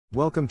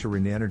Welcome to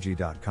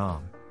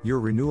RenEnergy.com, your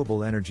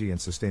renewable energy and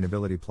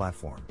sustainability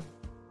platform.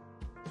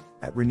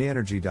 At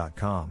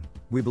RenEnergy.com,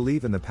 we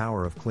believe in the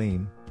power of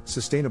clean,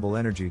 sustainable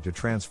energy to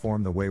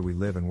transform the way we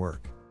live and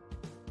work.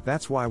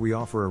 That's why we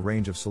offer a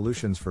range of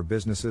solutions for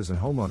businesses and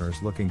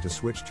homeowners looking to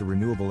switch to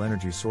renewable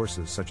energy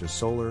sources such as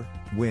solar,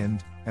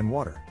 wind, and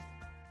water.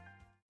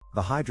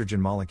 The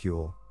hydrogen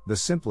molecule, the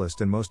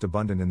simplest and most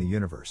abundant in the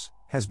universe,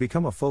 has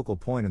become a focal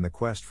point in the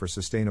quest for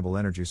sustainable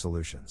energy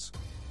solutions.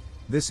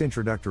 This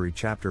introductory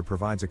chapter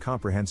provides a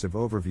comprehensive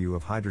overview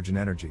of hydrogen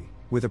energy,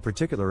 with a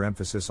particular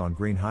emphasis on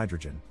green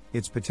hydrogen,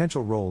 its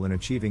potential role in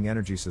achieving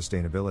energy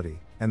sustainability,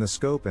 and the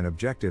scope and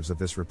objectives of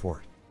this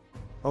report.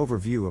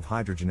 Overview of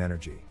hydrogen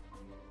energy.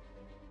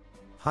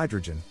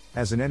 Hydrogen,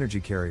 as an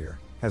energy carrier,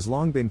 has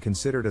long been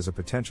considered as a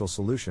potential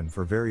solution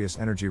for various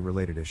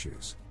energy-related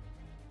issues.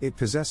 It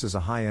possesses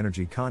a high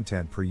energy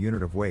content per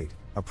unit of weight,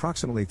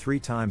 approximately 3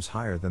 times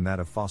higher than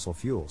that of fossil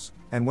fuels,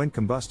 and when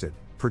combusted,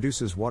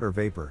 produces water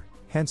vapor,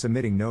 hence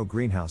emitting no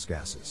greenhouse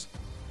gases.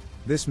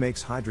 This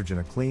makes hydrogen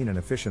a clean and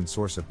efficient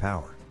source of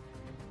power.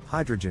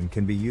 Hydrogen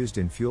can be used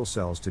in fuel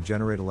cells to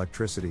generate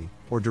electricity,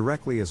 or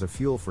directly as a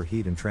fuel for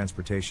heat and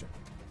transportation.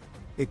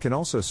 It can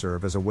also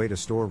serve as a way to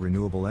store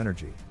renewable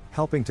energy,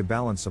 helping to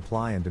balance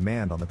supply and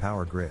demand on the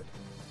power grid.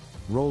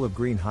 Role of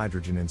green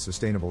hydrogen in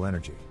sustainable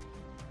energy.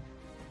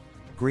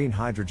 Green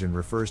hydrogen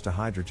refers to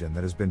hydrogen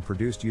that has been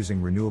produced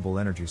using renewable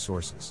energy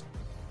sources.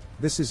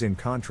 This is in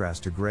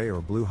contrast to gray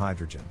or blue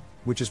hydrogen,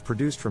 which is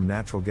produced from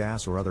natural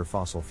gas or other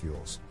fossil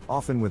fuels,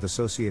 often with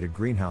associated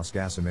greenhouse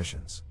gas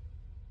emissions.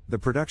 The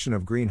production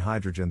of green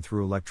hydrogen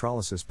through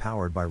electrolysis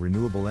powered by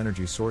renewable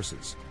energy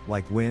sources,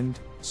 like wind,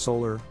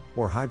 solar,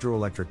 or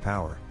hydroelectric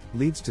power,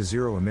 leads to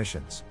zero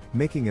emissions,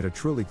 making it a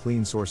truly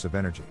clean source of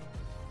energy.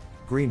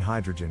 Green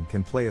hydrogen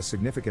can play a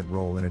significant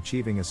role in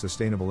achieving a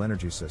sustainable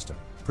energy system,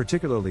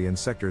 particularly in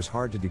sectors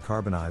hard to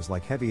decarbonize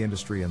like heavy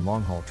industry and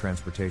long-haul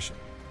transportation.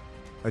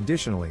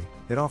 Additionally,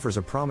 it offers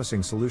a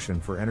promising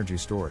solution for energy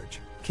storage,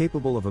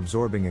 capable of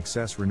absorbing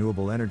excess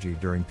renewable energy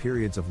during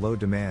periods of low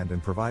demand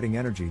and providing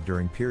energy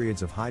during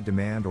periods of high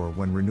demand or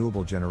when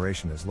renewable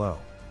generation is low.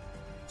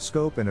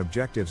 Scope and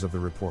objectives of the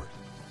report.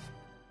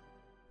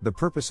 The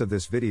purpose of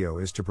this video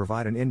is to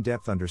provide an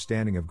in-depth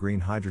understanding of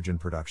green hydrogen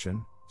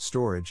production,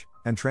 storage,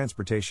 and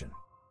transportation.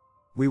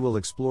 We will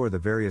explore the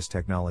various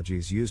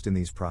technologies used in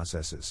these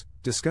processes,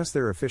 discuss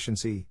their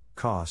efficiency,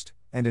 cost,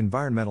 and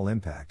environmental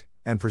impact,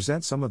 and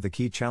present some of the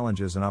key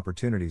challenges and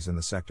opportunities in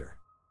the sector.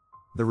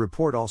 The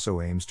report also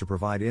aims to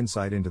provide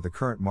insight into the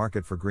current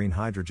market for green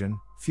hydrogen,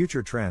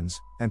 future trends,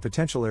 and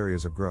potential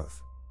areas of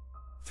growth.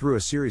 Through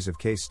a series of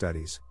case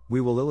studies, we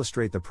will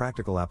illustrate the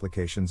practical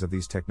applications of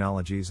these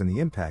technologies and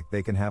the impact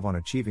they can have on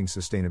achieving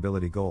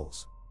sustainability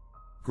goals.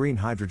 Green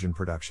hydrogen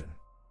production.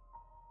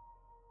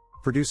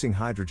 Producing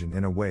hydrogen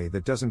in a way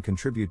that doesn't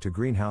contribute to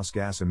greenhouse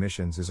gas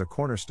emissions is a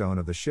cornerstone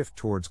of the shift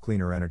towards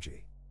cleaner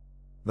energy.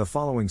 The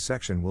following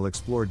section will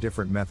explore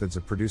different methods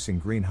of producing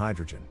green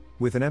hydrogen,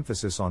 with an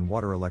emphasis on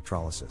water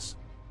electrolysis.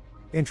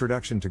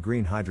 Introduction to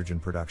green hydrogen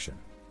production.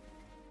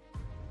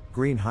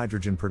 Green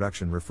hydrogen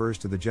production refers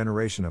to the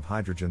generation of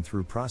hydrogen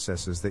through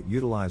processes that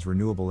utilize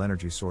renewable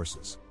energy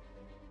sources.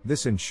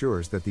 This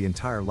ensures that the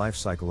entire life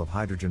cycle of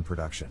hydrogen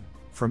production,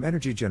 from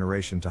energy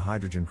generation to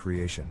hydrogen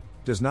creation,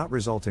 does not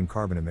result in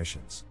carbon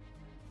emissions.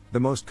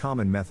 The most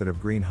common method of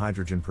green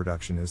hydrogen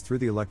production is through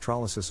the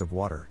electrolysis of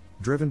water,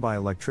 driven by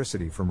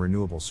electricity from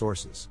renewable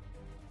sources.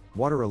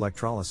 Water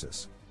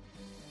electrolysis.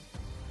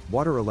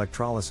 Water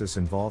electrolysis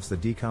involves the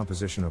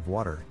decomposition of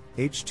water,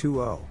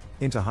 H2O,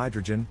 into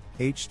hydrogen,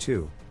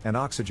 H2, and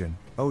oxygen,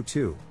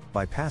 O2,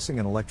 by passing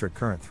an electric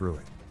current through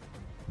it.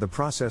 The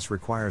process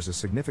requires a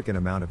significant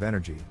amount of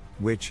energy,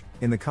 which,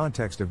 in the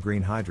context of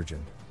green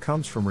hydrogen,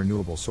 comes from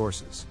renewable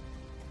sources.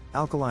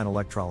 Alkaline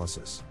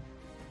electrolysis.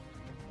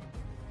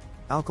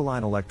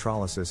 Alkaline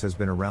electrolysis has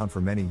been around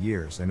for many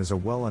years and is a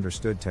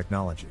well-understood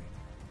technology.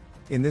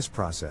 In this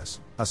process,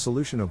 a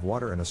solution of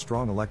water and a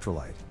strong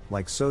electrolyte,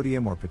 like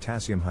sodium or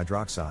potassium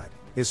hydroxide,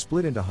 is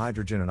split into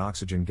hydrogen and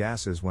oxygen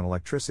gases when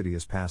electricity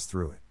is passed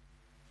through it.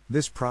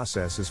 This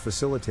process is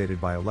facilitated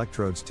by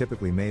electrodes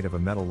typically made of a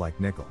metal like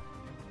nickel.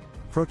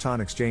 Proton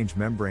exchange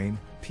membrane,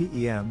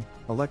 PEM,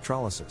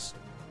 electrolysis.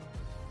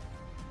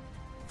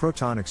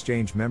 Proton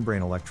exchange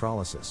membrane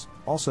electrolysis,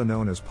 also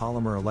known as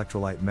polymer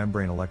electrolyte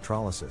membrane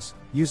electrolysis,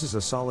 uses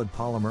a solid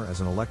polymer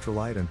as an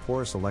electrolyte and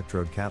porous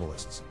electrode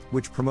catalysts,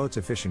 which promotes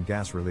efficient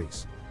gas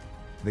release.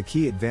 The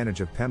key advantage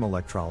of PEM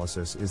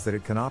electrolysis is that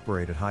it can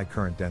operate at high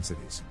current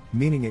densities,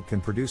 meaning it can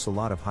produce a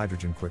lot of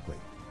hydrogen quickly.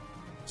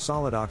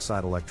 Solid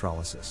oxide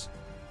electrolysis.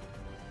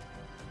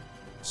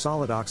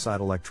 Solid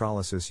oxide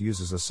electrolysis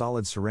uses a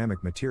solid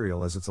ceramic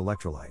material as its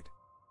electrolyte.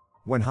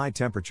 When high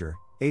temperature,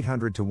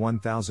 800 to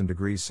 1000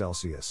 degrees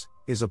Celsius,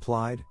 is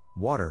applied,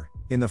 water,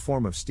 in the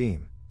form of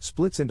steam,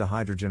 splits into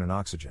hydrogen and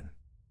oxygen.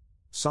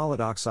 Solid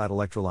oxide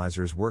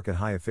electrolyzers work at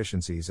high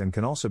efficiencies and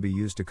can also be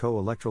used to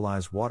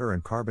co-electrolyze water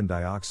and carbon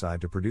dioxide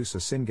to produce a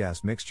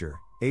syngas mixture,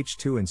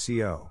 H2 and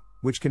CO,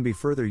 which can be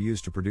further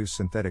used to produce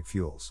synthetic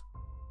fuels.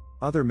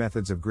 Other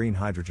methods of green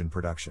hydrogen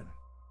production.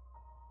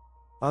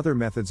 Other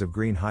methods of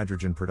green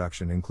hydrogen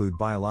production include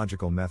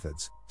biological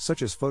methods,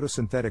 such as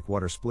photosynthetic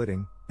water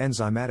splitting,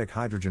 enzymatic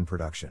hydrogen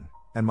production,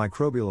 and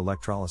microbial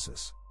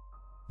electrolysis.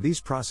 These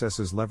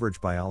processes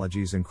leverage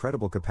biology's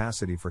incredible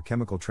capacity for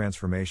chemical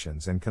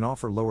transformations and can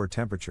offer lower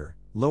temperature,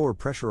 lower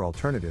pressure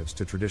alternatives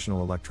to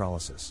traditional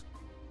electrolysis.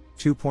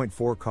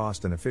 2.4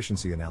 Cost and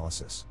efficiency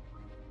analysis.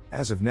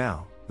 As of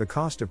now, the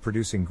cost of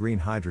producing green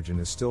hydrogen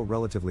is still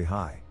relatively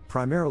high,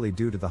 primarily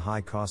due to the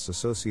high costs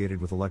associated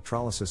with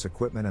electrolysis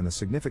equipment and the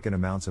significant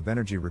amounts of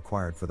energy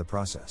required for the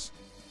process.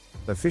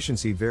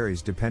 Efficiency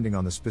varies depending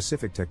on the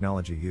specific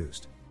technology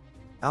used.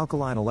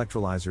 Alkaline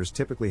electrolyzers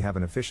typically have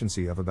an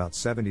efficiency of about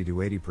 70 to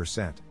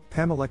 80%,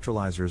 PEM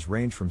electrolyzers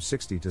range from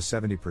 60 to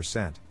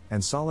 70%,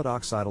 and solid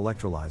oxide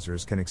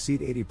electrolyzers can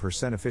exceed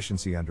 80%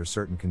 efficiency under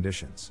certain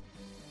conditions.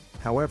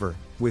 However,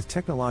 with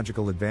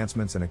technological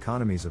advancements and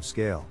economies of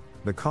scale,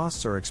 the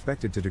costs are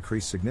expected to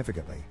decrease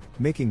significantly,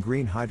 making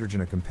green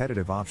hydrogen a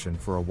competitive option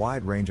for a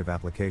wide range of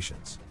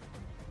applications.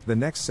 The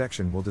next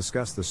section will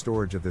discuss the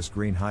storage of this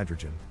green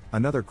hydrogen,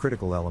 another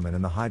critical element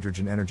in the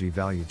hydrogen energy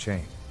value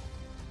chain.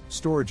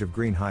 Storage of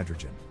green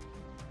hydrogen.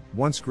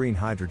 Once green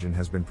hydrogen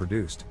has been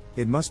produced,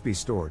 it must be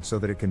stored so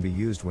that it can be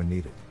used when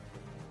needed.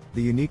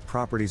 The unique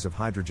properties of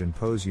hydrogen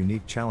pose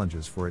unique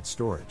challenges for its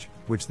storage,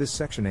 which this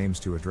section aims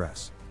to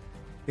address.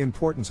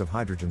 Importance of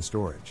hydrogen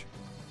storage.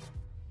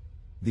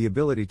 The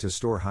ability to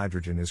store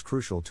hydrogen is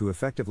crucial to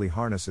effectively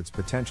harness its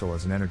potential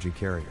as an energy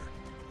carrier.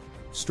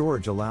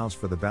 Storage allows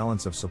for the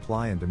balance of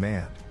supply and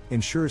demand,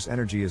 ensures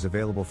energy is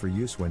available for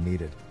use when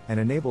needed, and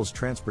enables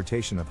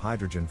transportation of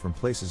hydrogen from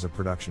places of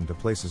production to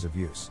places of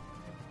use.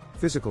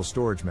 Physical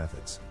storage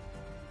methods.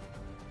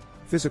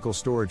 Physical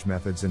storage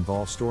methods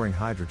involve storing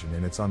hydrogen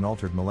in its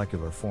unaltered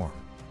molecular form.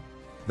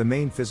 The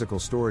main physical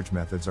storage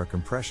methods are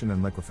compression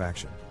and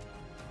liquefaction.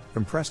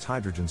 Compressed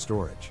hydrogen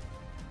storage.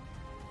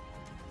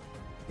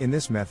 In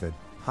this method,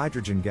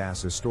 hydrogen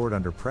gas is stored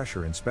under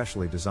pressure in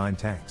specially designed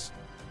tanks.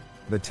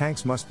 The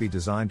tanks must be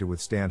designed to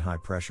withstand high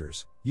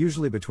pressures,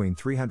 usually between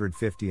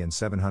 350 and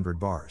 700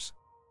 bars.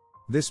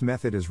 This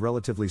method is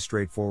relatively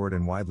straightforward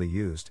and widely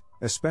used,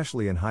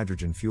 especially in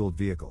hydrogen-fueled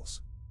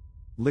vehicles.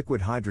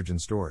 Liquid hydrogen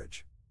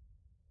storage.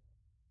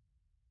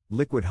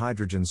 Liquid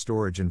hydrogen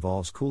storage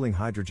involves cooling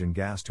hydrogen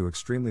gas to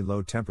extremely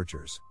low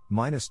temperatures,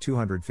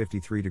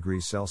 -253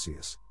 degrees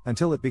Celsius,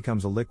 until it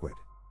becomes a liquid.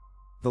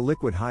 The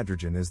liquid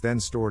hydrogen is then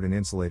stored in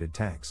insulated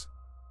tanks.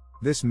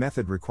 This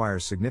method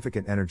requires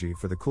significant energy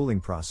for the cooling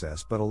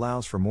process but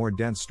allows for more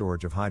dense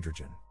storage of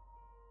hydrogen.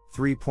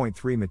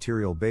 3.3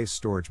 Material-based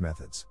storage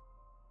methods.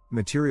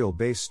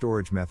 Material-based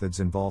storage methods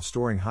involve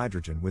storing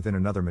hydrogen within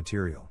another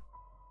material.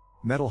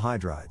 Metal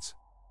hydrides.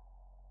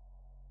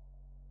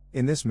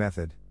 In this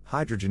method,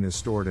 hydrogen is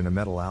stored in a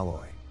metal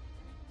alloy.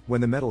 When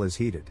the metal is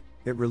heated,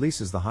 it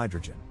releases the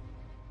hydrogen.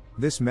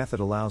 This method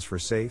allows for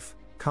safe,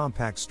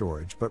 compact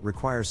storage but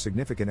requires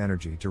significant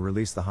energy to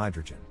release the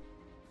hydrogen.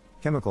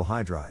 Chemical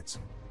hydrides.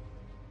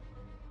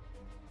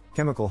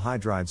 Chemical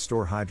hydrides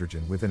store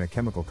hydrogen within a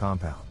chemical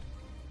compound.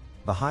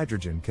 The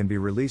hydrogen can be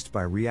released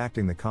by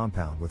reacting the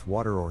compound with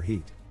water or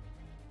heat.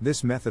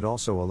 This method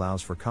also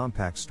allows for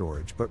compact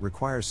storage but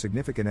requires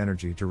significant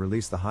energy to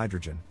release the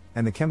hydrogen,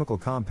 and the chemical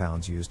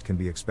compounds used can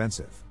be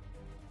expensive.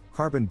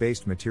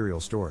 Carbon-based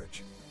material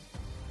storage.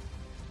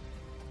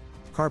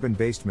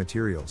 Carbon-based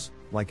materials,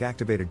 like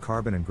activated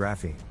carbon and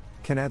graphene,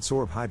 can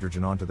adsorb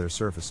hydrogen onto their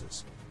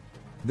surfaces.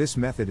 This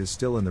method is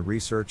still in the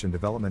research and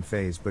development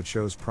phase but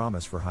shows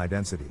promise for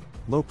high-density,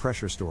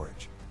 low-pressure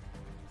storage.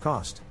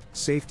 Cost,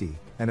 safety,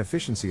 and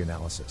efficiency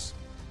analysis.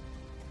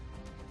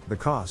 The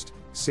cost,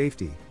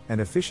 safety,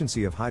 and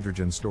efficiency of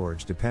hydrogen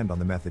storage depend on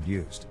the method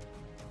used.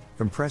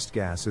 Compressed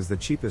gas is the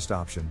cheapest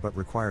option but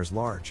requires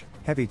large,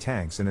 heavy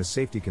tanks and has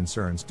safety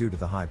concerns due to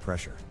the high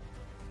pressure.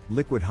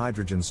 Liquid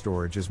hydrogen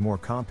storage is more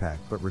compact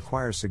but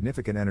requires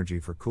significant energy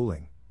for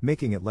cooling,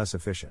 making it less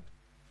efficient.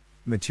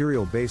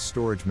 Material-based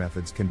storage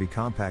methods can be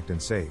compact and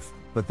safe,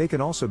 but they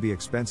can also be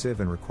expensive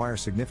and require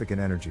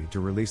significant energy to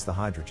release the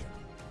hydrogen.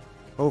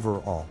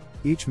 Overall,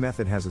 each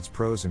method has its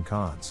pros and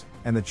cons,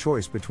 and the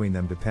choice between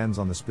them depends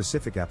on the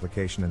specific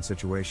application and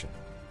situation.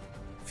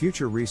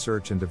 Future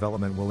research and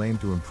development will aim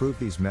to improve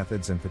these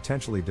methods and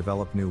potentially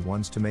develop new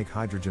ones to make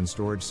hydrogen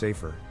storage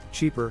safer,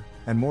 cheaper,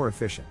 and more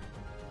efficient.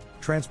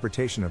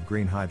 Transportation of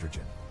green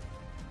hydrogen.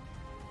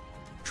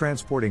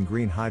 Transporting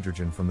green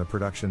hydrogen from the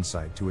production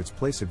site to its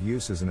place of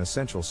use is an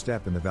essential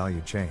step in the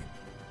value chain.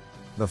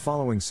 The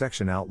following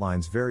section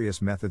outlines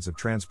various methods of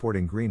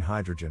transporting green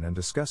hydrogen and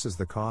discusses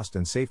the cost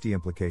and safety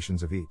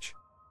implications of each.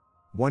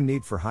 1.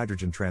 Need for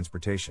hydrogen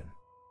transportation.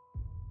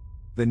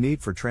 The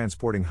need for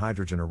transporting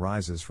hydrogen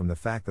arises from the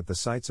fact that the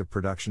sites of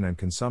production and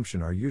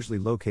consumption are usually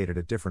located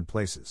at different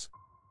places.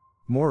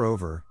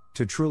 Moreover,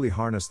 to truly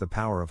harness the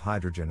power of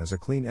hydrogen as a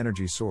clean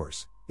energy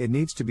source, it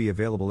needs to be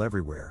available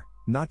everywhere,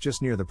 not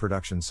just near the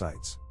production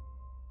sites.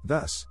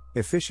 Thus,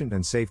 efficient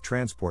and safe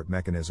transport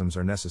mechanisms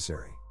are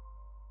necessary.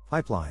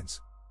 Pipelines.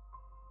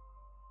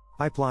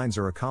 Pipelines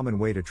are a common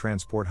way to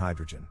transport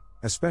hydrogen,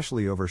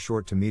 especially over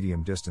short to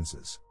medium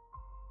distances.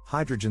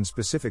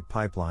 Hydrogen-specific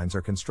pipelines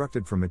are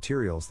constructed from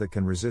materials that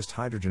can resist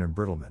hydrogen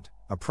embrittlement,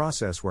 a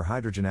process where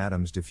hydrogen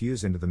atoms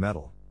diffuse into the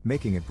metal,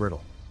 making it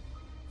brittle.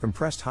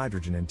 Compressed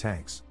hydrogen in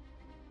tanks.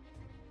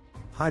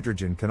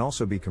 Hydrogen can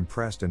also be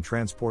compressed and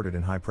transported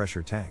in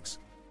high-pressure tanks.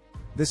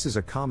 This is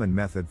a common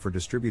method for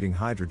distributing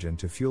hydrogen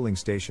to fueling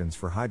stations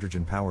for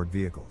hydrogen-powered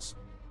vehicles.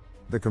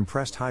 The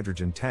compressed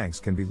hydrogen tanks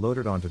can be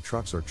loaded onto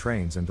trucks or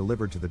trains and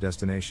delivered to the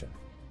destination.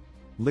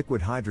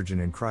 Liquid hydrogen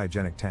in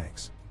cryogenic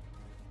tanks.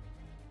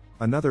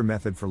 Another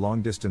method for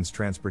long-distance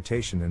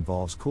transportation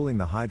involves cooling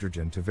the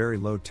hydrogen to very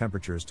low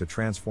temperatures to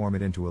transform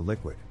it into a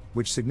liquid,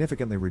 which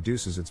significantly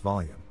reduces its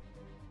volume.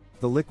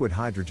 The liquid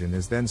hydrogen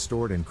is then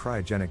stored in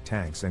cryogenic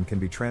tanks and can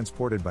be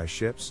transported by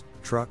ships,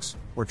 trucks,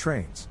 or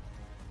trains.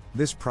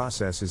 This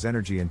process is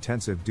energy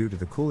intensive due to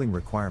the cooling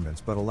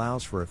requirements but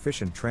allows for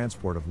efficient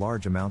transport of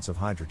large amounts of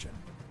hydrogen.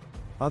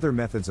 Other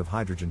methods of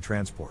hydrogen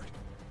transport.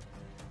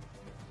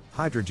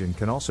 Hydrogen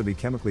can also be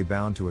chemically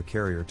bound to a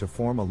carrier to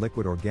form a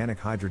liquid organic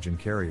hydrogen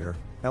carrier,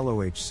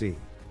 LOHC.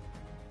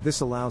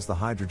 This allows the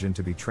hydrogen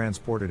to be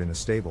transported in a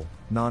stable,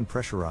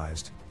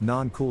 non-pressurized,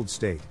 non-cooled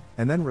state,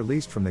 and then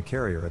released from the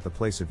carrier at the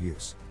place of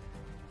use.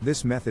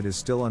 This method is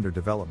still under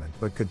development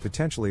but could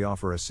potentially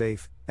offer a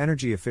safe,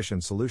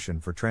 energy-efficient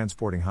solution for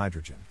transporting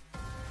hydrogen.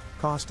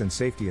 Cost and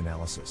safety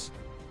analysis.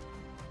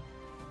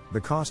 The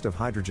cost of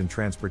hydrogen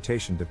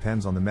transportation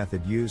depends on the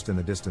method used and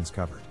the distance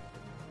covered.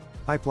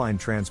 Pipeline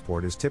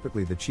transport is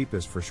typically the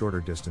cheapest for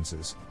shorter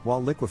distances,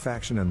 while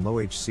liquefaction and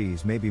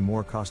LOHCs may be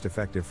more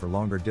cost-effective for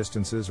longer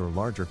distances or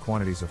larger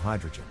quantities of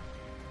hydrogen.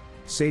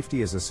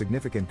 Safety is a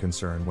significant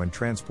concern when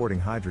transporting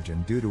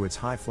hydrogen due to its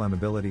high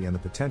flammability and the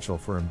potential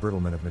for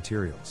embrittlement of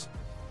materials.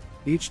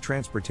 Each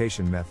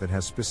transportation method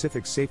has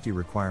specific safety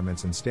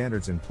requirements and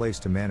standards in place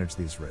to manage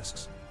these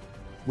risks.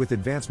 With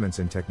advancements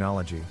in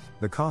technology,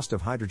 the cost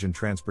of hydrogen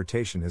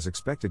transportation is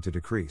expected to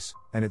decrease,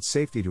 and its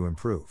safety to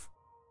improve.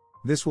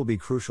 This will be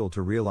crucial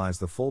to realize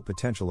the full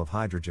potential of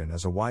hydrogen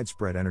as a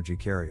widespread energy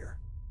carrier.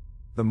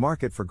 The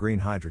market for green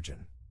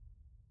hydrogen.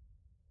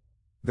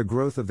 The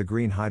growth of the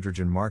green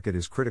hydrogen market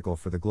is critical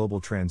for the global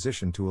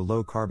transition to a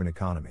low-carbon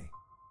economy.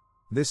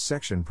 This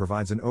section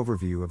provides an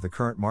overview of the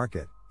current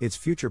market, its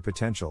future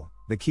potential,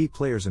 the key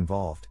players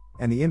involved,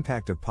 and the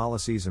impact of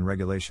policies and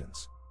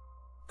regulations.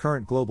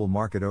 Current global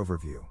market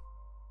overview.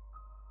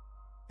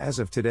 As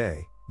of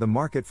today, the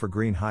market for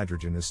green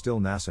hydrogen is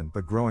still nascent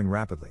but growing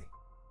rapidly.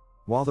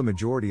 While the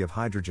majority of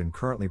hydrogen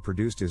currently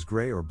produced is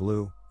gray or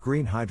blue,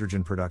 green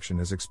hydrogen production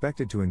is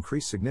expected to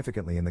increase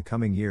significantly in the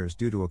coming years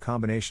due to a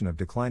combination of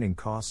declining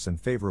costs and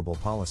favorable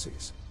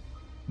policies.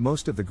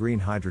 Most of the green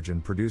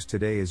hydrogen produced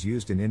today is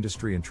used in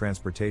industry and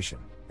transportation,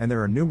 and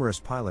there are numerous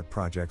pilot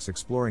projects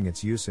exploring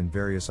its use in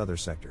various other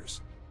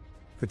sectors.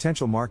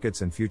 Potential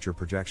markets and future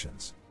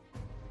projections.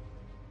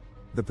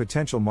 The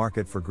potential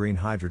market for green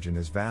hydrogen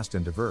is vast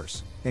and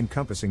diverse,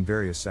 encompassing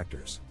various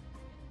sectors.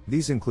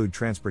 These include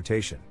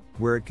transportation,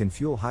 where it can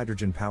fuel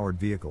hydrogen-powered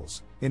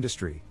vehicles,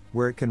 industry,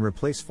 where it can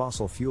replace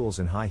fossil fuels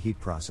in high heat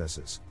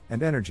processes,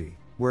 and energy,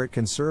 where it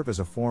can serve as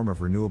a form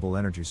of renewable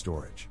energy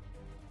storage.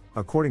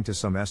 According to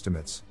some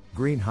estimates,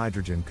 green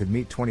hydrogen could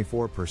meet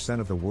 24%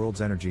 of the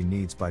world's energy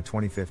needs by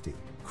 2050,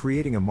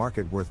 creating a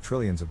market worth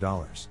trillions of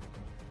dollars.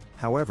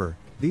 However,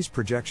 these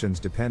projections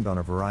depend on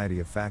a variety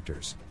of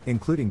factors,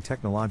 including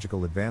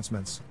technological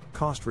advancements,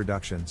 cost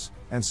reductions,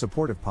 and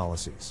supportive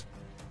policies.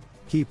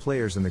 Key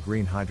players in the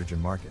green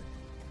hydrogen market.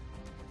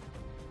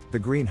 The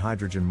green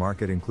hydrogen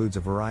market includes a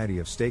variety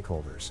of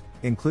stakeholders,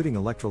 including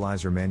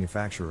electrolyzer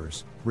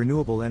manufacturers,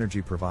 renewable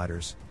energy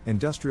providers,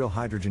 industrial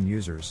hydrogen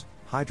users,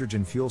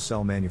 hydrogen fuel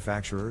cell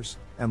manufacturers,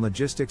 and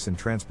logistics and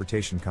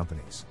transportation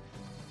companies.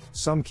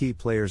 Some key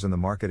players in the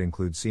market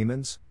include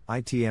Siemens,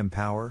 ITM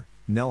Power,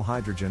 Nel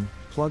Hydrogen,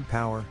 Plug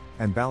Power,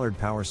 and Ballard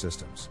Power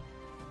Systems.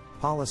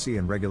 Policy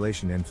and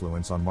regulation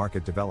influence on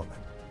market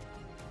development.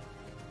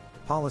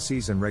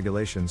 Policies and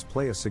regulations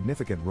play a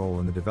significant role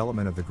in the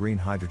development of the green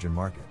hydrogen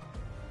market.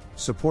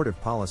 Supportive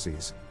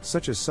policies,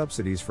 such as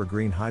subsidies for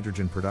green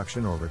hydrogen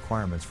production or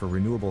requirements for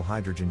renewable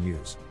hydrogen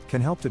use,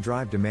 can help to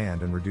drive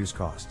demand and reduce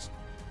costs.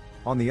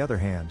 On the other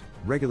hand,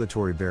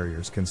 regulatory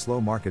barriers can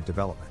slow market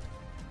development.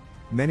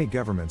 Many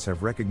governments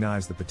have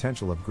recognized the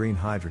potential of green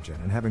hydrogen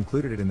and have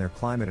included it in their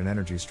climate and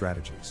energy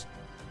strategies.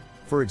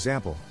 For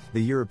example,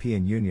 the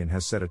European Union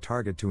has set a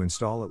target to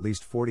install at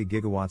least 40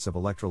 gigawatts of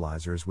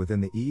electrolyzers within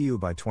the EU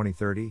by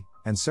 2030,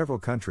 and several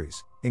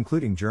countries,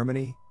 including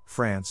Germany,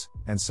 France,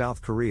 and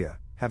South Korea,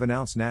 have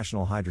announced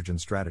national hydrogen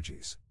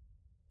strategies.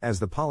 As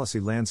the policy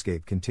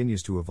landscape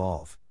continues to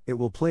evolve, it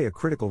will play a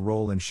critical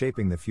role in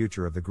shaping the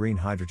future of the green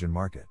hydrogen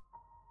market.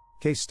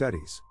 Case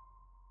studies.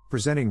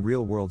 Presenting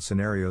real-world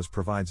scenarios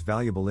provides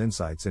valuable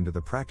insights into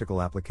the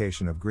practical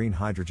application of green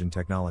hydrogen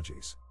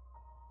technologies.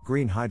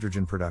 Green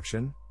hydrogen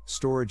production,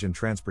 storage and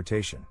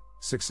transportation,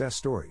 success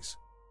stories.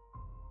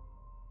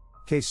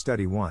 Case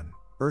Study 1,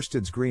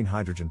 Ørsted's Green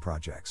Hydrogen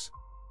Projects.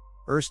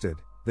 Ørsted,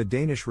 the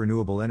Danish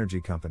renewable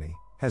energy company,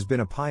 has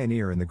been a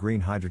pioneer in the green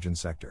hydrogen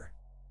sector.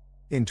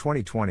 In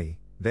 2020,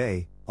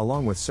 They,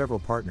 along with several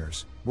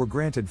partners, were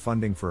granted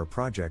funding for a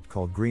project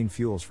called Green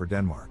Fuels for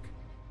Denmark.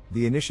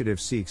 The initiative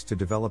seeks to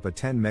develop a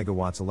 10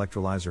 megawatts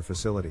electrolyzer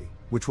facility,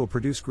 which will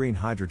produce green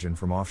hydrogen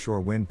from offshore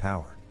wind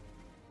power.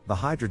 The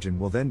hydrogen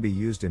will then be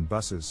used in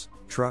buses,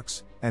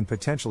 trucks, and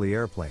potentially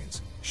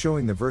airplanes,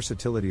 showing the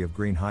versatility of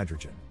green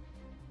hydrogen.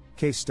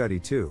 Case Study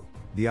 2,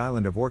 the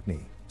island of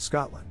Orkney,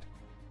 Scotland.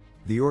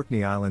 The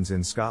Orkney Islands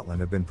in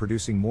Scotland have been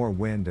producing more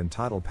wind and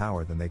tidal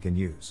power than they can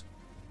use.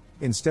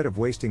 Instead of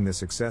wasting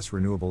this excess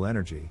renewable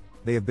energy,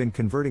 they have been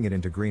converting it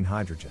into green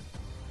hydrogen.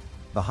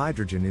 The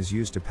hydrogen is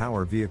used to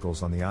power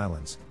vehicles on the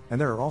islands,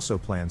 and there are also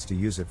plans to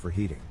use it for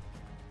heating.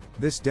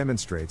 This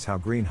demonstrates how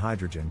green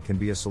hydrogen can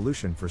be a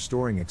solution for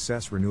storing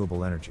excess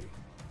renewable energy.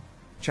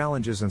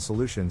 Challenges and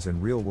solutions in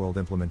real-world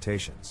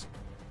implementations.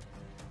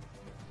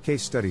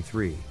 Case Study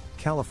 3,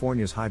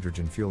 California's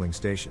hydrogen fueling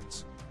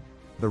stations.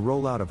 The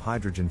rollout of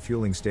hydrogen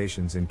fueling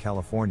stations in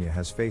California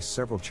has faced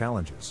several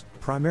challenges,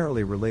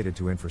 primarily related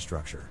to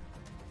infrastructure.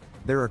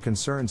 There are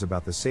concerns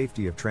about the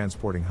safety of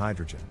transporting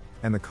hydrogen,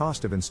 and the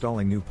cost of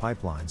installing new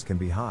pipelines can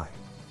be high.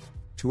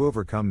 To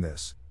overcome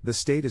this, the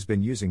state has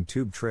been using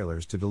tube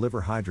trailers to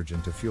deliver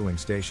hydrogen to fueling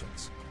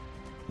stations.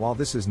 While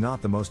this is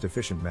not the most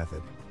efficient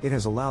method, it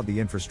has allowed the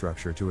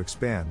infrastructure to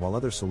expand while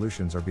other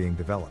solutions are being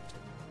developed.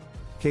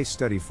 Case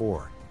Study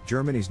 4,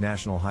 Germany's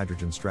National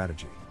Hydrogen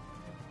Strategy.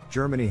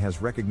 Germany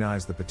has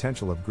recognized the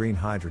potential of green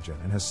hydrogen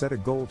and has set a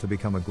goal to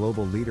become a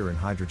global leader in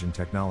hydrogen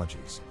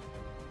technologies.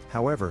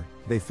 However,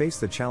 they face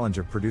the challenge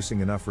of producing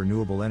enough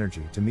renewable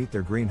energy to meet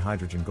their green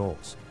hydrogen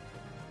goals.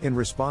 In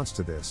response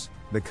to this,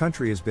 the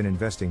country has been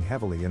investing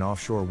heavily in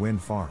offshore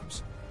wind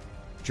farms.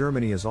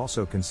 Germany is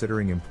also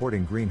considering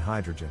importing green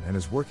hydrogen and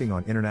is working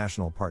on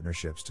international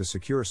partnerships to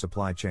secure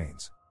supply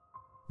chains.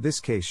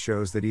 This case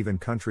shows that even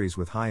countries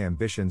with high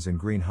ambitions in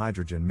green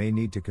hydrogen may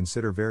need to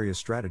consider various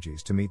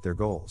strategies to meet their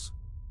goals.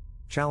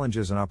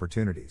 Challenges and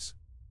opportunities.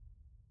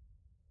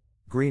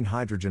 Green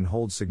hydrogen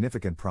holds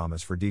significant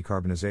promise for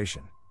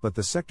decarbonization, but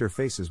the sector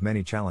faces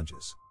many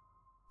challenges.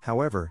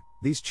 However,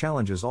 these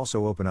challenges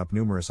also open up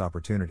numerous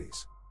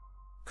opportunities.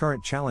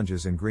 Current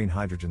challenges in green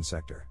hydrogen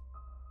sector.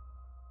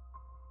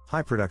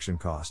 High production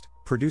cost.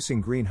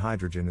 Producing green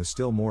hydrogen is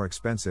still more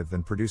expensive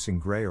than producing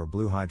gray or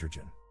blue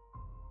hydrogen.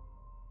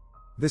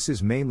 This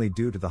is mainly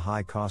due to the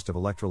high cost of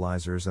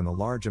electrolyzers and the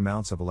large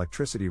amounts of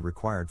electricity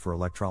required for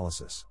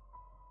electrolysis.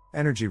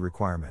 Energy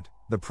requirement.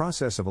 The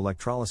process of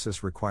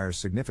electrolysis requires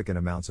significant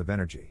amounts of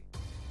energy.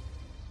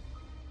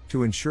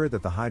 To ensure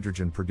that the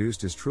hydrogen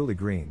produced is truly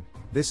green,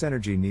 this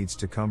energy needs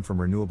to come from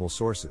renewable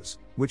sources,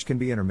 which can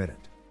be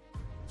intermittent.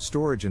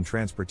 Storage and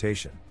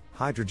transportation.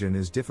 Hydrogen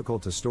is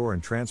difficult to store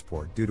and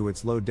transport due to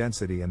its low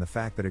density and the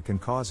fact that it can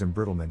cause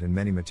embrittlement in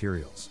many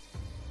materials.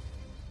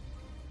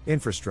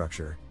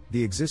 Infrastructure.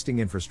 The existing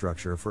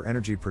infrastructure for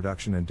energy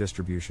production and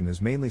distribution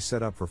is mainly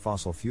set up for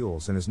fossil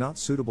fuels and is not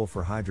suitable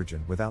for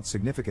hydrogen without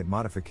significant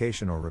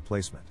modification or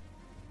replacement.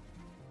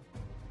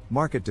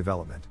 Market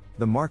development.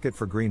 The market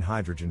for green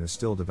hydrogen is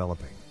still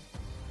developing.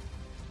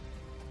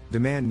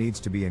 Demand needs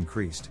to be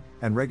increased,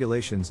 and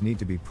regulations need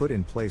to be put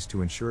in place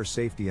to ensure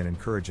safety and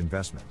encourage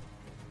investment.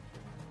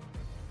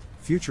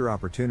 Future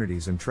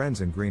opportunities and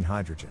trends in green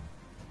hydrogen.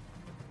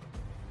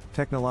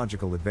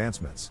 Technological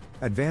advancements.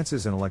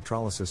 Advances in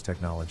electrolysis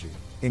technology,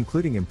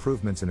 including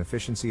improvements in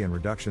efficiency and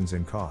reductions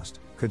in cost,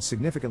 could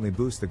significantly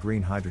boost the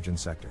green hydrogen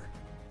sector.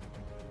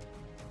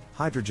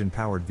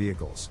 Hydrogen-powered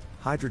vehicles.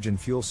 Hydrogen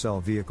fuel cell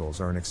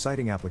vehicles are an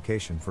exciting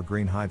application for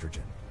green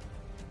hydrogen.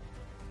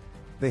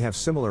 They have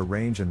similar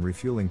range and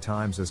refueling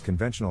times as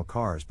conventional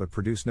cars but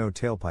produce no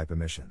tailpipe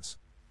emissions.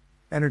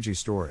 Energy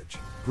storage.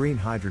 Green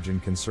hydrogen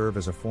can serve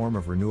as a form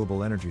of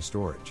renewable energy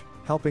storage,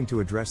 helping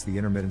to address the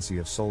intermittency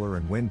of solar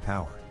and wind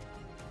power.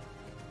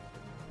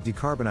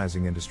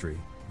 Decarbonizing industry.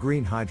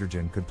 Green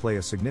hydrogen could play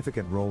a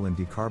significant role in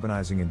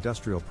decarbonizing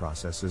industrial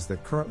processes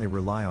that currently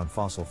rely on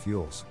fossil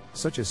fuels,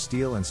 such as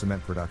steel and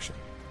cement production.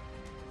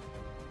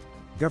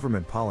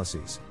 Government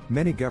policies.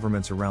 Many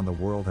governments around the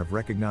world have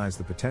recognized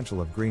the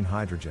potential of green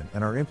hydrogen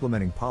and are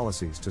implementing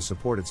policies to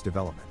support its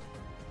development.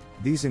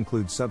 These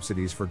include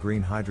subsidies for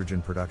green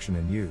hydrogen production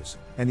and use,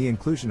 and the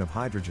inclusion of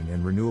hydrogen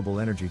in renewable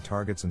energy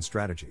targets and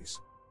strategies.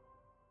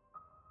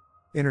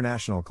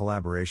 International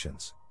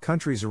collaborations.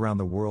 Countries around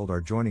the world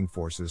are joining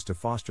forces to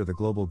foster the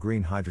global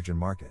green hydrogen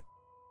market.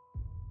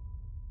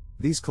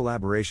 These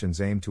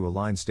collaborations aim to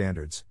align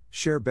standards,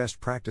 share best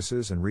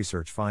practices and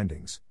research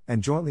findings,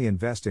 and jointly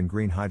invest in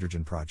green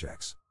hydrogen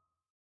projects.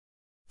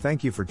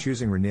 Thank you for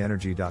choosing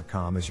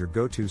RenewEnergy.com as your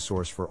go-to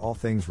source for all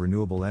things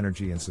renewable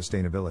energy and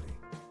sustainability.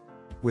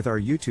 With our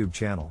YouTube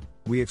channel,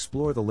 we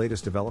explore the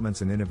latest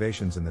developments and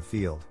innovations in the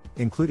field,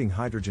 including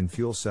hydrogen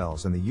fuel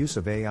cells and the use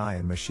of AI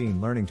and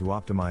machine learning to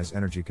optimize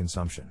energy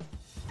consumption.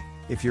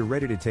 If you're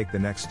ready to take the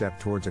next step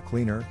towards a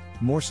cleaner,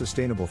 more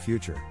sustainable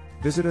future,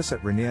 visit us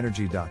at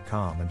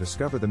RenewEnergy.com and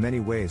discover the many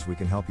ways we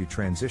can help you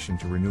transition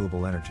to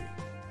renewable energy.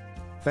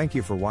 Thank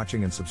you for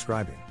watching and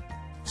subscribing.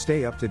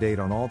 Stay up to date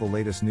on all the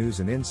latest news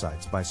and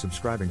insights by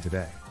subscribing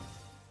today.